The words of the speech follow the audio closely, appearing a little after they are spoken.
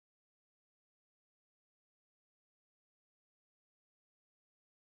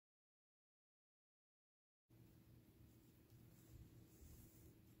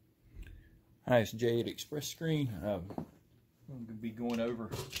Hi, it's Jay at Xpresscreen. I'm going to be going over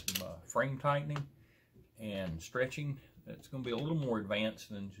some frame tightening and stretching. It's going to be a little more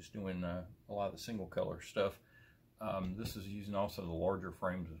advanced than just doing a lot of the single color stuff. This is using also the larger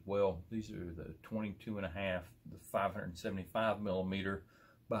frames as well. These are the 22.5, the 575 millimeter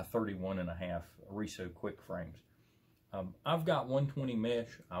by 31.5 Riso Quick Frames. I've got 120 mesh.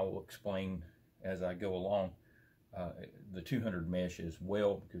 I will explain as I go along. The 200 mesh as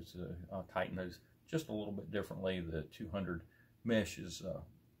well, because I'll tighten those just a little bit differently. The 200 mesh is a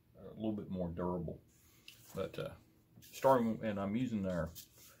little bit more durable. But starting, and I'm using our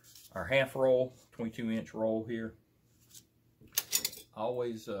half roll, 22-inch roll here.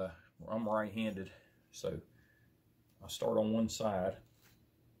 Always, I'm right-handed, so I start on one side.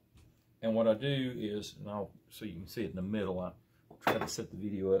 And what I do is, so you can see it in the middle, I'll try to set the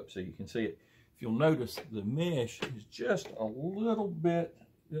video up so you can see it. If you'll notice, the mesh is just a little bit,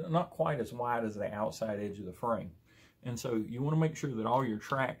 not quite as wide as the outside edge of the frame. And so you want to make sure that all your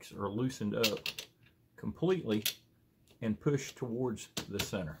tracks are loosened up completely and pushed towards the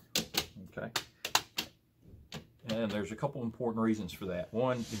center, okay? And there's a couple important reasons for that.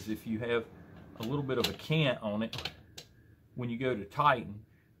 One is if you have a little bit of a cant on it, when you go to tighten,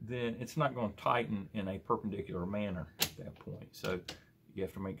 then it's not going to tighten in a perpendicular manner at that point. So you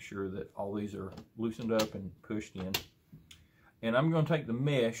have to make sure that all these are loosened up and pushed in. And I'm going to take the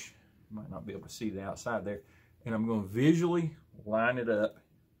mesh, you might not be able to see the outside there, and I'm going to visually line it up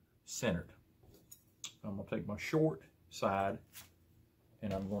centered. I'm going to take my short side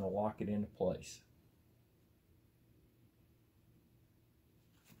and I'm going to lock it into place.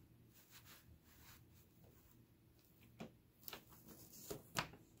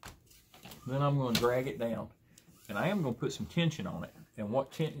 Then I'm going to drag it down, and I am going to put some tension on it. And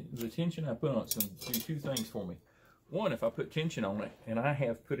what the tension I put on it's going to do two things for me. One, if I put tension on it and I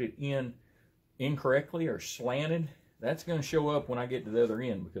have put it in incorrectly or slanted, that's going to show up when I get to the other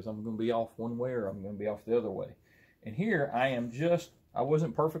end, because I'm going to be off one way or I'm going to be off the other way. And here I am I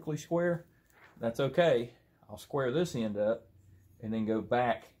wasn't perfectly square. That's okay. I'll square this end up and then go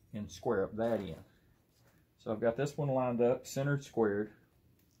back and square up that end. So I've got this one lined up, centered, squared.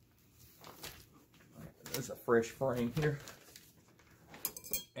 There's a fresh frame here.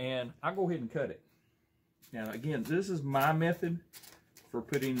 And I'll go ahead and cut it. Now again, this is my method for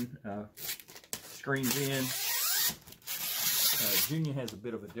putting screens in. Junior has a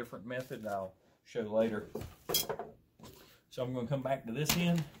bit of a different method I'll show later. So I'm going to come back to this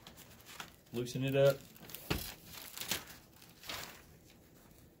end, loosen it up,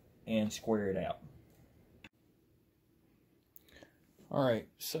 and square it out. Alright,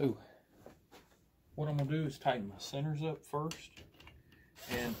 so what I'm going to do is tighten my centers up first.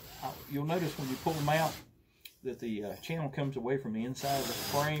 And you'll notice when you pull them out that the channel comes away from the inside of the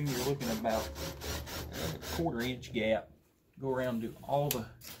frame. You're looking at about a 1/4 inch gap. Go around and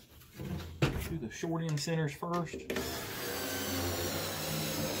do the short end centers first,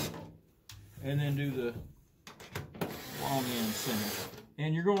 and then do the long end center.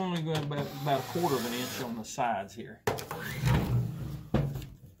 And you're going to only go about 1/4 inch on the sides here.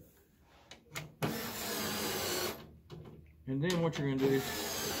 And then what you're going to do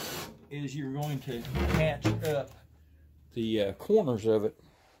is you're going to catch up the corners of it.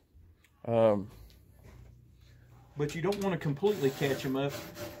 But you don't want to completely catch them up.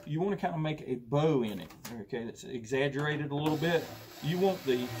 You want to kind of make a bow in it. Okay, that's exaggerated a little bit. You want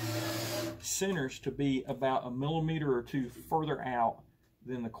the centers to be about 1 millimeter or 2 further out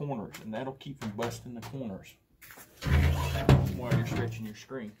than the corners, and that'll keep from busting the corners while you're stretching your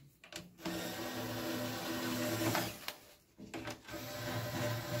screen.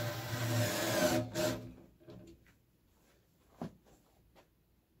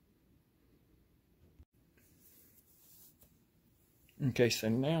 Okay, so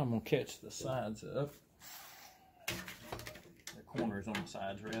now I'm going to catch the sides up. The corners on the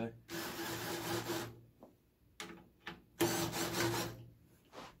sides, rather.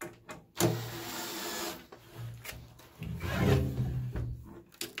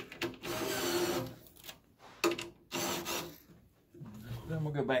 Then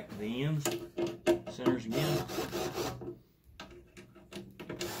we'll go back to the ends, centers again.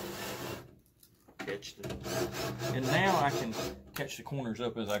 And now I can catch the corners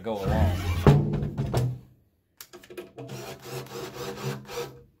up as I go along.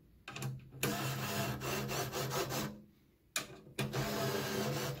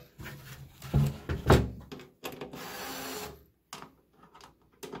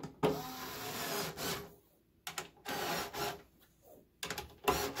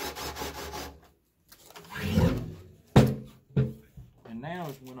 And now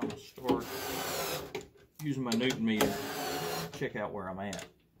is when I'm going to start using my Newton meter, check out where I'm at.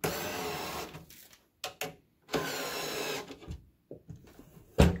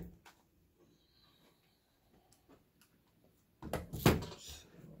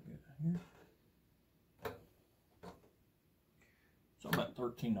 So I'm at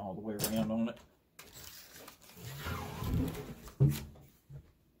 13 all the way around on it.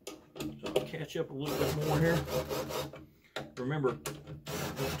 So I'll catch up a little bit more here. Remember,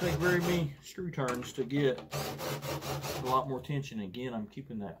 it doesn't take very many screw turns to get a lot more tension. Again, I'm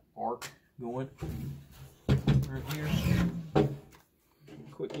keeping that arc going right here.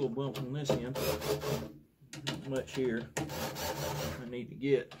 Quick little bump on this end. Not much here I need to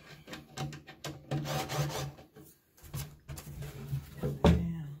get.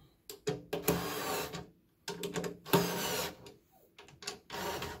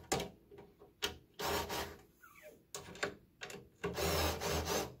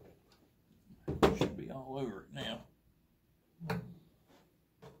 Should be all over it now.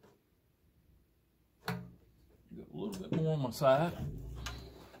 Go a little bit more on my side.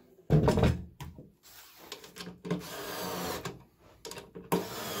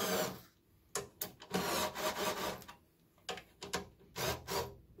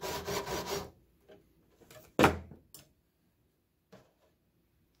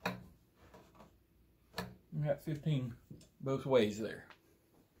 We got 15 both ways there.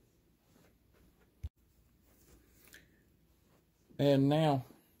 And now,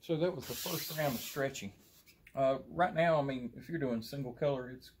 so that was the first round of stretching. Right now, I mean, if you're doing single color,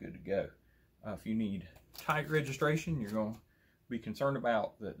 it's good to go. If you need tight registration, you're going to be concerned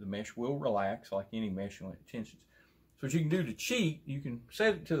about that the mesh will relax like any mesh when it tensions. So what you can do to cheat, you can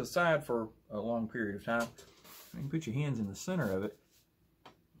set it to the side for a long period of time. You can put your hands in the center of it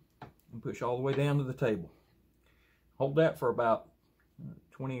and push all the way down to the table. Hold that for about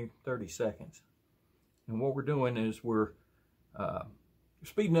 20 or 30 seconds. And what we're doing is we're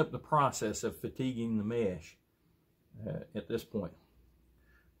speeding up the process of fatiguing the mesh at this point.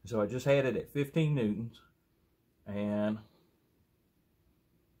 So I just had it at 15 newtons, and a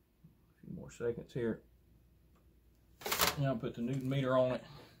few more seconds here. Now I'll put the Newton meter on it,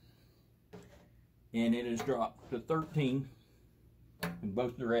 and it has dropped to 13 in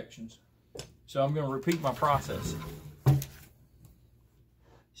both directions. So I'm going to repeat my process.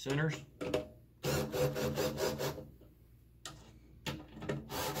 Centers.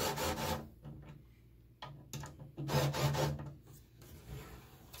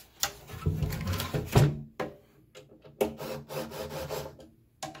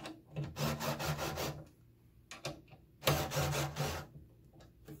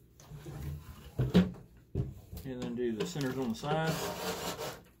 And then do the centers on the side.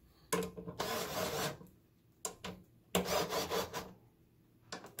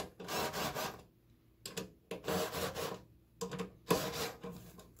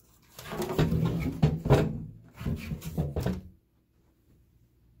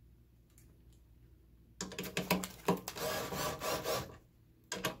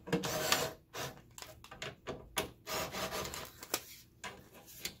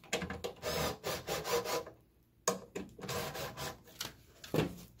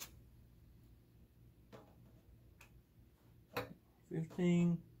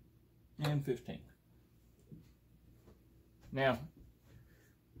 And 15. Now,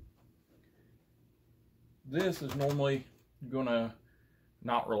 this is normally going to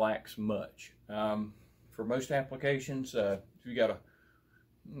not relax much. For most applications, if you got a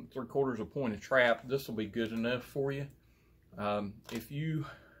 3/4 of point of trap, this will be good enough for you. If you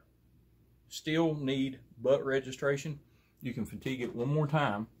still need butt registration, you can fatigue it one more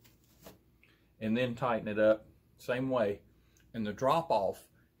time and then tighten it up same way. And the drop off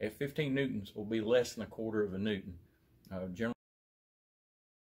at 15 newtons will be less than 1/4 of a newton. Generally,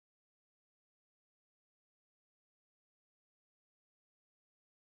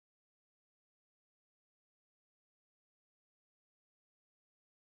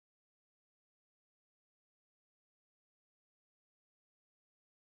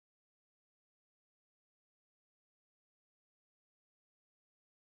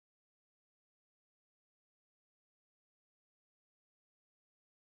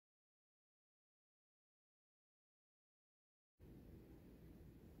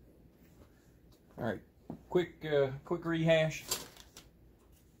 all right, quick rehash.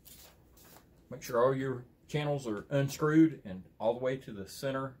 Make sure all your channels are unscrewed and all the way to the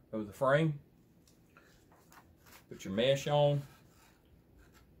center of the frame. Put your mesh on,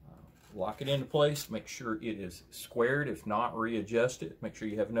 lock it into place. Make sure it is squared. If not, readjust it. Make sure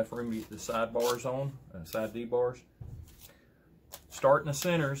you have enough room to get the side bars on, side D bars. Start in the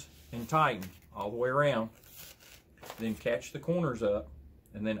centers and tighten. all the way around. Then catch the corners up,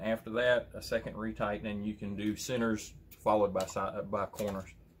 and then after that, a second retightening. You can do centers followed by corners.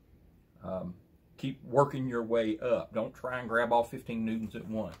 Keep working your way up. Don't try and grab all 15 newtons at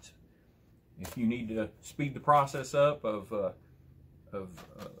once. If you need to speed the process up of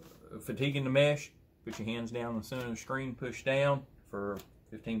fatiguing the mesh, put your hands down in the center of the screen, push down for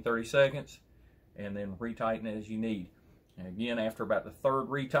 15-30 seconds, and then retighten as you need. And again, after about the third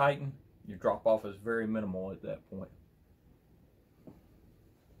retighten, your drop off is very minimal at that point.